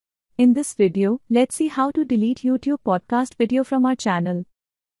In this video, let's see how to delete YouTube podcast video from our channel.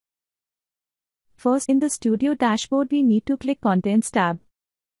 First, in the Studio dashboard, we need to click Contents tab.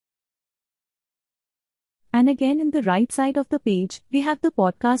 And again, in the right side of the page, we have the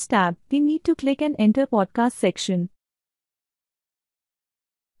Podcast tab. We need to click and enter Podcast section.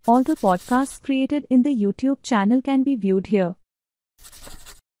 All the podcasts created in the YouTube channel can be viewed here.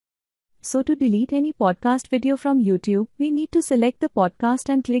 So to delete any podcast video from YouTube, we need to select the podcast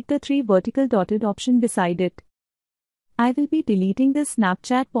and click the 3 vertical dotted option beside it. I will be deleting the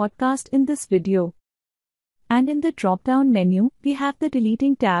Snapchat podcast in this video. And in the drop-down menu, we have the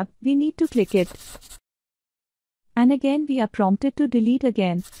deleting tab. We need to click it. And again we are prompted to delete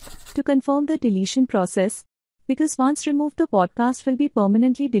again. To confirm the deletion process, because once removed the podcast will be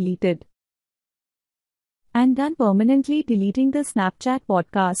permanently deleted. And done permanently deleting the Snapchat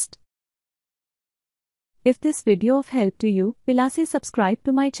podcast. If this video of help to you, please subscribe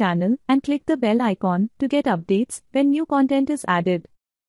to my channel and click the bell icon to get updates when new content is added.